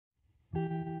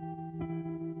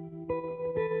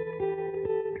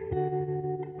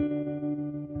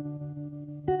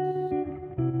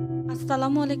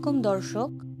আসসালামু আলাইকুম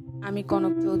দর্শক, আমি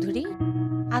কনক চৌধুরী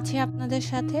আছি আপনাদের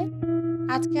সাথে।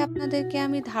 আজকে আপনাদেরকে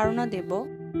আমি ধারণা দেব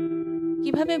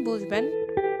কিভাবে বুঝবেন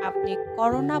আপনি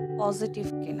করোনা পজিটিভ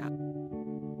কিনা।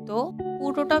 তো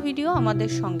পুরোটা ভিডিও আমাদের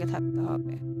সঙ্গে থাকতে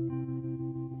হবে।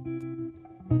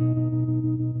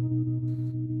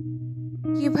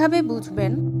 কিভাবে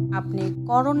বুঝবেন আপনি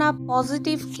করোনা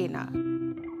পজিটিভ কিনা?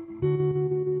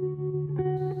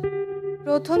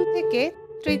 প্রথম থেকে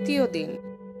তৃতীয় দিন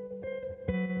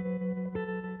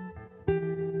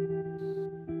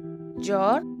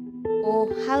জ্বর ও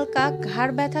হালকা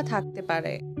ঘাড় ব্যথা থাকতে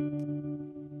পারে।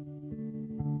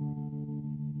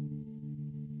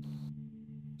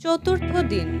 চতুর্থ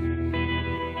দিন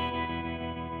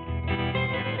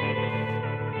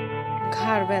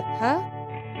ঘাড় ব্যথা,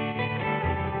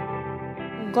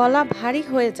 গলা ভারী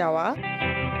হয়ে যাওয়া,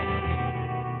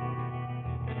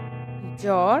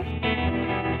 জ্বর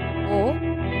ও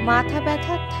মাথা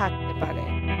ব্যথা থাকতে পারে।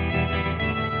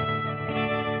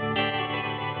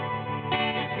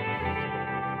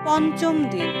 পঞ্চম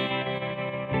দিন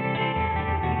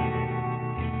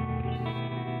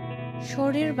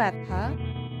শরীর ব্যথা,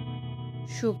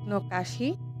 শুকনো কাশি,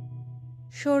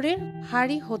 শরীর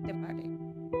ভারী হতে পারে।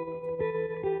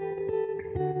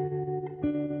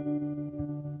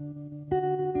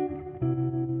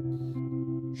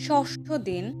 ষষ্ঠ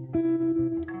দিন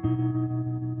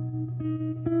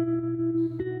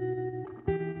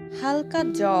হালকা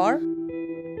জ্বর,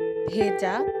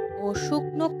 ভেজা ও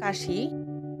শুকনো কাশি,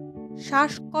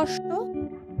 শ্বাসকষ্ট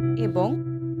এবং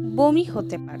বমি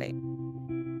হতে পারে।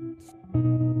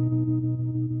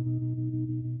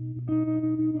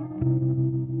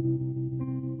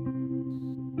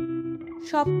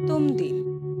 সপ্তম দিন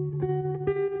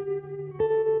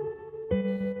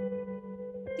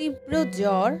তীব্র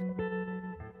জ্বর,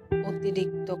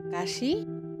 অতিরিক্ত কাশি,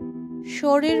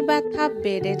 শরীর ব্যথা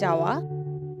বেড়ে যাওয়া,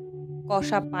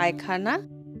 কষা পায়খানা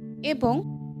এবং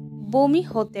বমি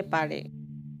হতে পারে।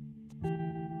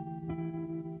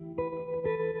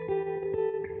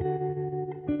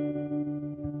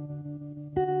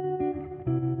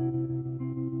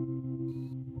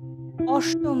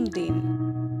 অষ্টম দিন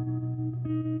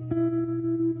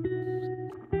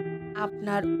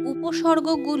আপনার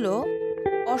উপসর্গগুলো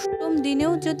অষ্টম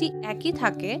দিনেও যদি একই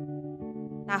থাকে,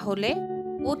 তাহলে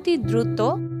অতি দ্রুত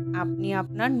আপনি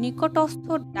আপনার নিকটস্থ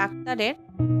ডাক্তারের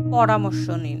পরামর্শ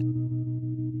নিন।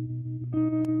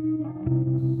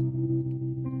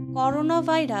 করোনা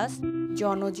ভাইরাস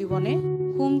জনজীবনে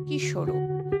হুমকি স্বরূপ,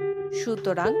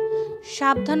 সুতরাং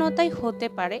সাবধানতাই হতে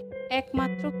পারে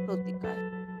একমাত্র প্রতিকার।